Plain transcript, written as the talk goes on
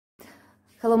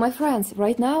Hello my friends,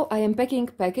 right now I am packing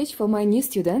package for my new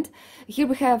student. Here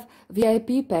we have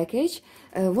VIP package.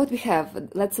 What we have,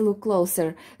 let's look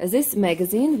closer. This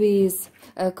magazine with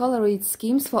colored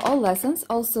schemes for all lessons.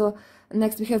 Also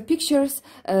next we have pictures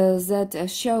that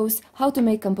shows how to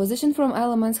make composition from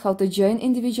elements, how to join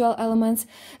individual elements,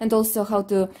 and also how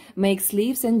to make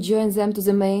sleeves and join them to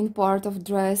the main part of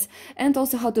dress, and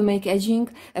also how to make edging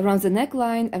around the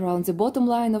neckline, around the bottom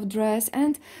line of dress,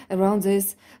 and around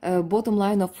this bottom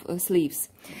line of sleeves.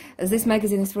 This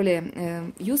magazine is really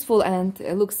useful and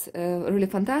looks really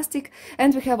fantastic.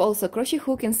 And we have also crochet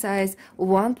hook in size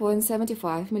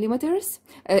 1.75 millimeters.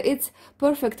 It's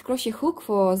perfect crochet hook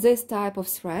for this type of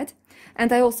thread.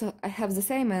 And I have the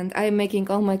same, and I am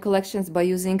making all my collections by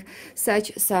using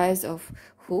such size of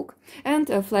hook, and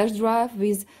a flash drive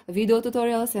with video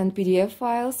tutorials and PDF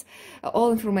files.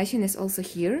 All information is also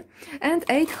here, and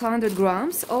 800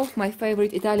 grams of my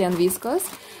favorite Italian viscose.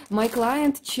 My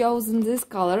client chosen this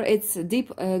color. It's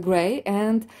deep gray,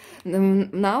 and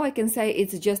now I can say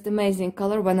it's just amazing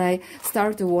color when I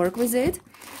start to work with it.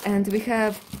 And we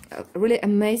have really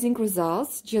amazing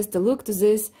results. Just look to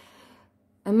this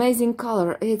amazing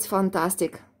color. It's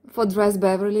fantastic. For dress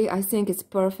Beverlee, I think it's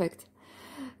perfect.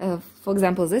 For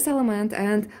example, this element,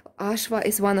 and Ashwa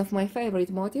is one of my favorite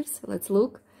motifs. Let's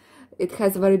look. It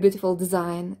has a very beautiful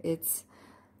design. It's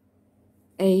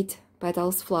 8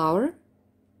 petals flower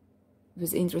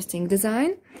with interesting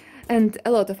design, and a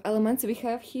lot of elements we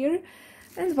have here.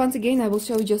 And once again, I will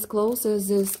show you just closer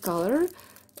this color.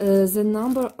 The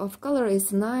number of color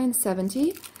is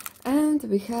 970, and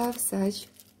we have such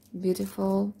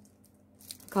beautiful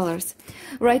colors.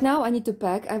 Right now I need to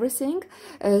pack everything,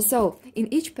 so in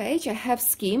each page I have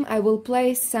scheme. I will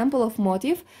place sample of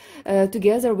motif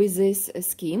together with this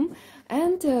scheme,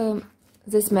 and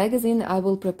this magazine I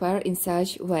will prepare in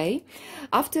such way.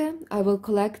 After, I will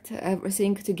collect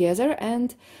everything together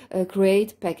and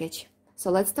create package.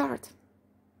 So let's start.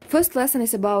 First lesson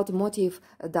is about motif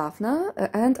Daphne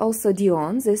and also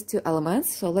Dion, these two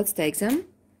elements. So let's take them.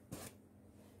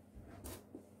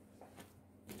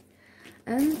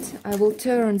 And I will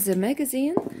turn the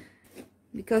magazine,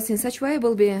 because in such way it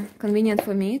will be convenient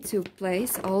for me to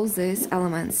place all these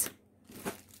elements.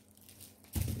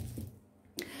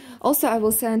 Also, I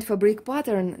will send fabric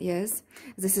pattern. Yes,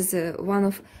 this is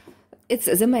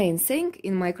it's the main thing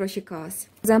in my crochet class.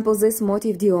 For example, this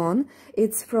motif Dion,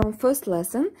 it's from first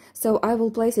lesson, so I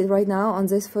will place it right now on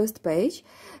this first page.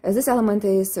 This element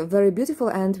is very beautiful,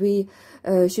 and we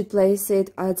should place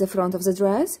it at the front of the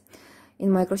dress in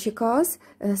my crochet class,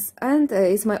 and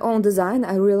it's my own design.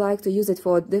 I really like to use it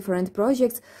for different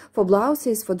projects, for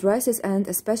blouses, for dresses, and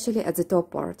especially at the top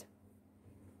part.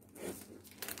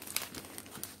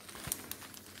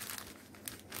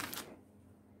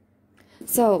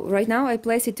 So right now I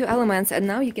place it two elements, and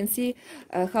now you can see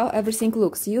how everything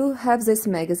looks. You have this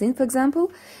magazine, for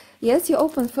example. Yes, you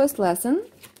open first lesson.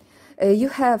 You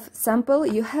have sample,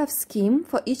 you have scheme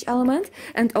for each element,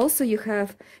 and also you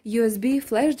have USB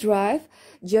flash drive.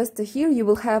 Just here you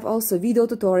will have also video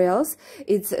tutorials.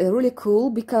 It's really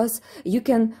cool, because you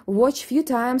can watch few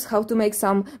times how to make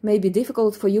some maybe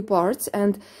difficult for you parts,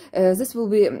 and this will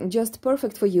be just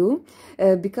perfect for you,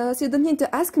 because you don't need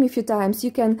to ask me a few times.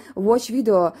 You can watch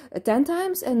video 10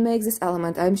 times and make this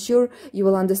element. I'm sure you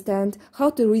will understand how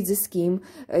to read the scheme.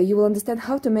 You will understand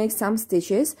how to make some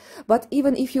stitches, but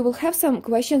even if you will have some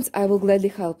questions, I will gladly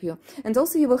help you. And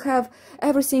also you will have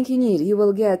everything you need. You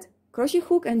will get crochet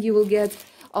hook, and you will get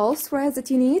all threads that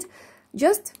you need.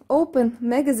 Just open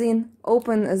magazine,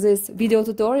 open this video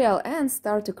tutorial, and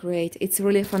start to create. It's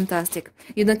really fantastic.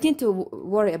 You don't need to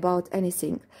worry about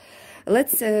anything.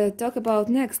 Let's talk about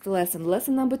next lesson.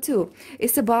 Lesson number 2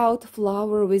 is about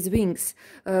flower with wings.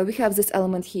 We have this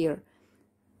element here.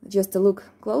 Just to look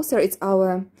closer, it's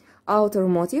our outer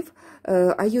motif.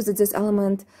 I used this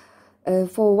element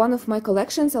for one of my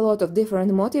collections, a lot of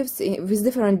different motifs with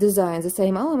different designs. The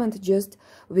same element, just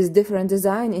with different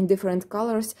design in different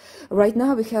colors. Right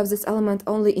now we have this element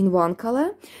only in one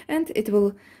color, and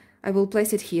I will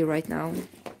place it here right now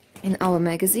in our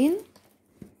magazine.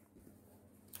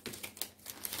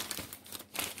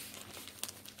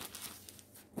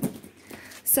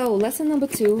 So lesson number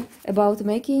 2 about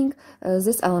making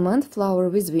this element flower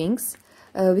with wings.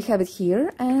 We have it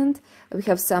here, and we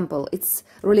have sample. It's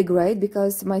really great,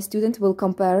 because my student will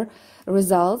compare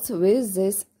results with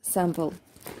this sample.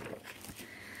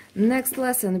 Next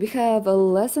lesson, we have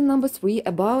lesson number 3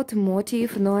 about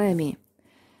motif Noemi.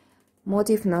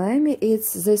 Motif Noemi,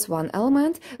 it's this one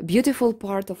element, beautiful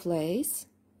part of lace.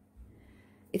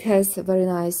 It has a very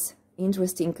nice,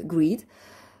 interesting grid,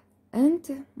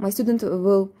 and my student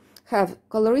will have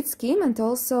colored scheme and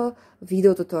also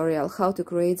video tutorial how to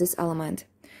create this element.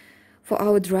 For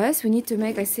our dress we need to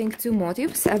make, I think, 2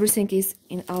 motifs. Everything is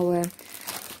in our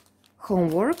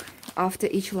homework after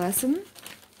each lesson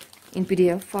in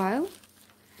PDF file.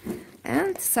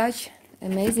 And such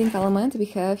amazing element we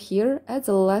have here at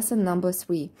the lesson number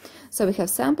 3. So we have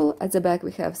sample, at the back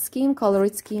we have scheme,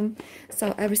 colored scheme,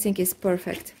 so everything is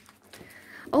perfect.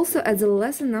 Also at the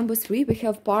lesson number 3 we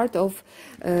have part of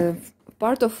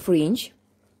fringe,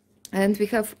 and we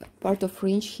have part of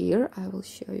fringe here. I will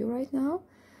show you right now.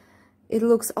 It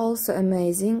looks also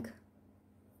amazing,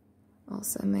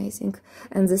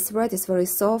 and this thread is very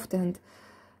soft and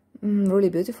really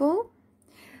beautiful.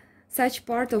 Such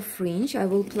part of fringe I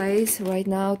will place right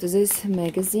now to this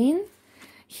magazine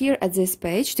here at this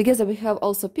page. Together we have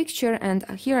also picture, and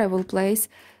here I will place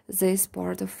this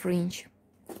part of fringe.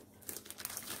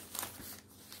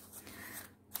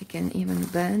 I can even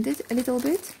bend it a little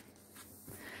bit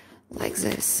like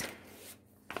this.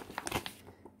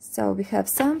 So we have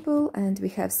sample and we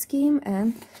have scheme,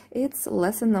 and it's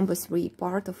lesson number 3,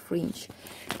 part of fringe.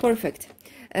 Perfect.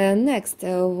 Next,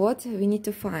 what we need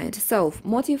to find. So,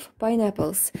 motif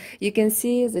pineapples. You can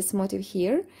see this motif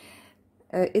here.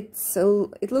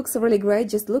 It looks really great.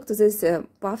 Just look to these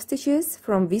puff stitches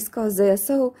from viscose. They are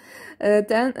so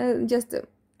just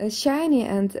shiny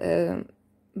and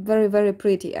very, very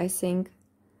pretty, I think.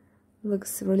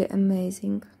 Looks really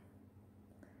amazing.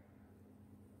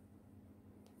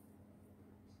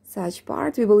 Such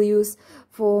part we will use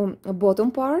for a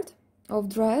bottom part of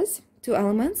dress, 2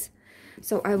 elements.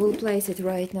 So I will place it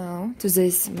right now to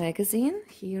this magazine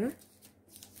here.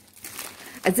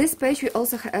 At this page we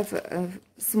also have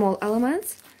small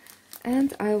elements,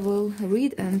 and I will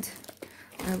read and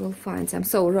I will find them.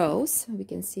 So rose, we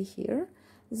can see here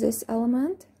this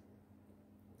element,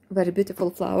 very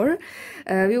beautiful flower.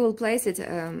 We will place it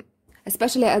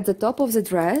especially at the top of the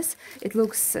dress. It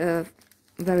looks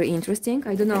very interesting.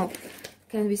 I don't know,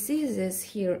 can we see this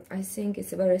here? I think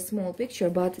it's a very small picture,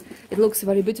 but it looks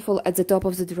very beautiful at the top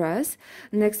of the dress.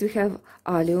 Next we have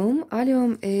allium.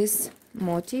 Allium is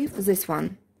motif, this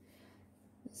one.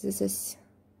 This is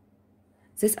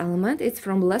this element. It's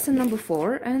from lesson number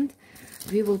 4, and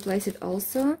we will place it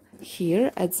also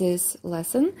here at this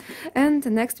lesson. And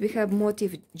next we have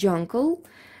motif jonquil.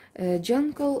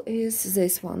 Jonquil is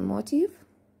this one motif.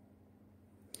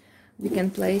 We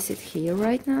can place it here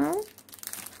right now.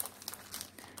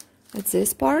 It's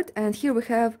this part, and here we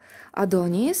have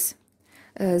Adonis,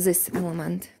 this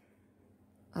element,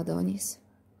 Adonis.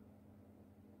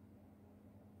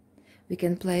 We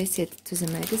can place it to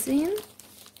the magazine.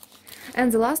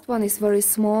 And the last one is very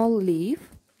small leaf,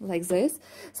 like this.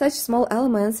 Such small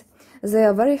elements, they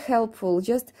are very helpful.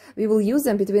 Just we will use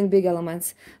them between big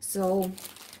elements. So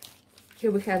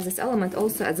here we have this element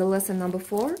also at the lesson number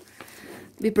 4.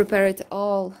 We prepared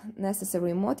all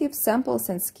necessary motifs, samples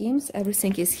and schemes.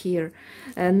 Everything is here.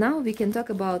 And now we can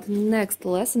talk about next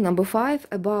lesson, number 5,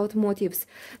 about motifs.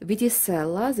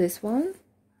 Viticella, this one.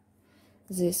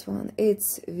 This one,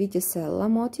 it's Viticella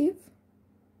motif.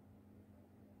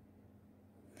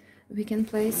 We can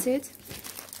place it.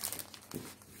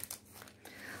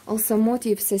 Also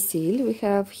motif Cecile, we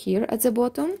have here at the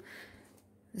bottom.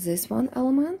 This one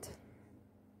element.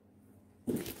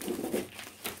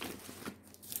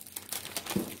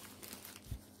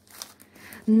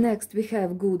 Next we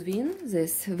have Goodwin,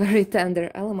 this very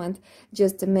tender element,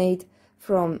 just made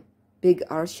from big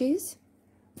arches.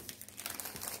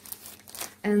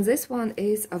 And this one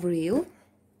is Avril,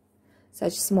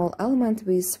 such small element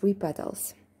with 3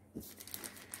 petals.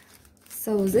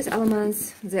 So these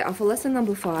elements, they are for lesson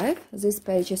number 5. This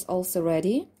page is also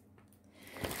ready.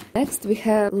 Next we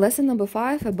have lesson number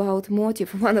 5 about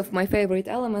motif, one of my favorite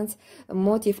elements,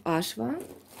 motif Ashwa.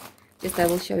 Just I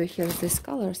will show you here these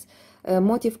colors.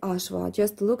 Motif Ashwa,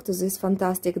 just look to this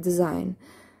fantastic design.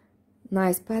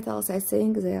 Nice petals, I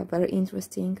think, they are very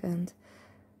interesting, and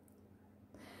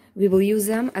we will use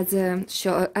them at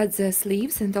the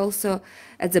sleeves and also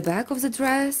at the back of the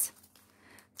dress.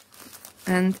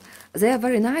 And they are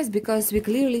very nice because we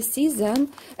clearly see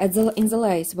them in the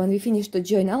lace. When we finish to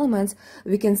join elements,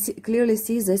 we can clearly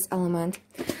see this element.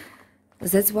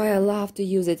 That's why I love to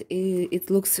use it. It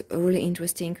looks really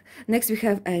interesting. Next we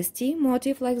have ST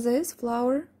motif like this,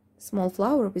 flower, small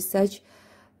flower with such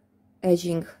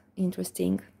edging,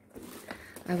 interesting.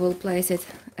 I will place it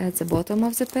at the bottom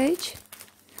of the page.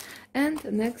 And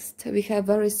next we have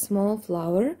very small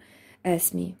flower,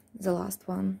 Esme, the last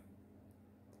one.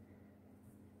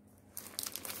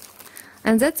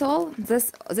 And that's all.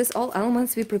 This all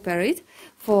elements we prepared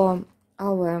for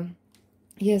our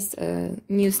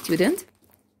new student.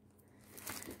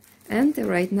 And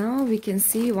right now we can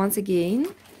see once again,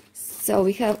 so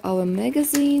we have our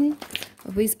magazine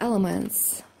with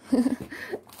elements.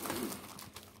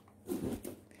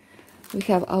 We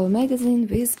have our magazine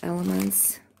with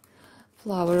elements.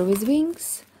 Flower with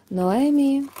wings,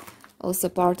 Noemi, also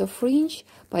part of fringe,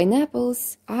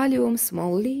 pineapples, allium,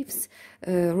 small leaves,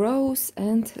 rose,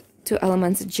 and 2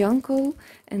 elements jonquil,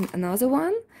 and another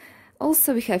one.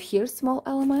 Also we have here small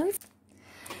elements.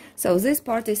 So this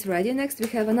part is ready. Next we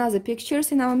have another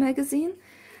pictures in our magazine.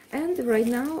 And right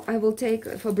now I will take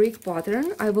a fabric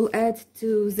pattern. I will add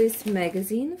to this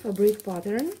magazine fabric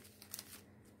pattern.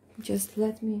 Just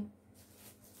let me...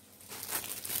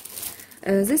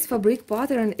 this fabric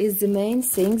pattern is the main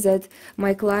thing that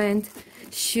my client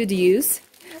should use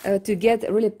to get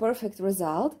a really perfect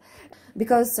result,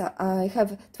 because I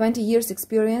have 20 years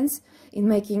experience in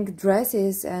making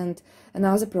dresses and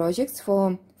other projects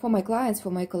for my clients,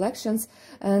 for my collections,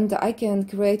 and I can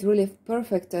create really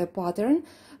perfect pattern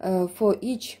for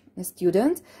each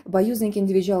student by using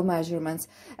individual measurements.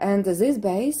 And this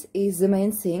base is the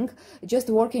main thing. Just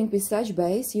working with such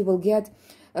base, you will get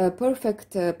a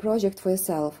perfect project for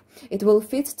yourself. It will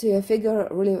fit to your figure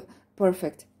really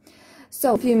perfect.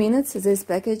 So in a few minutes this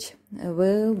package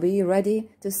will be ready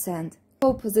to send.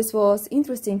 Hope this was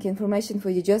interesting information for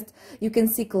you. Just you can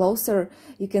see closer,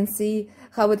 you can see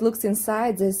how it looks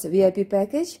inside this VIP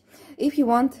package. If you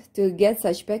want to get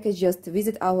such package, just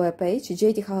visit our page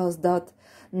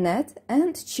JThouse.net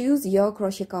and choose your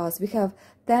crochet course. We have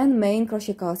 10 main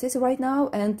crochet courses right now,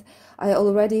 and I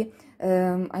already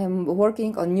I am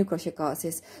working on new crochet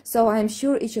courses, so I am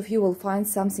sure each of you will find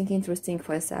something interesting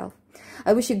for yourself.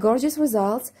 I wish you gorgeous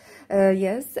results,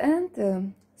 yes,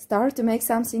 and start to make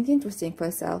something interesting for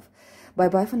yourself. Bye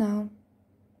bye for now.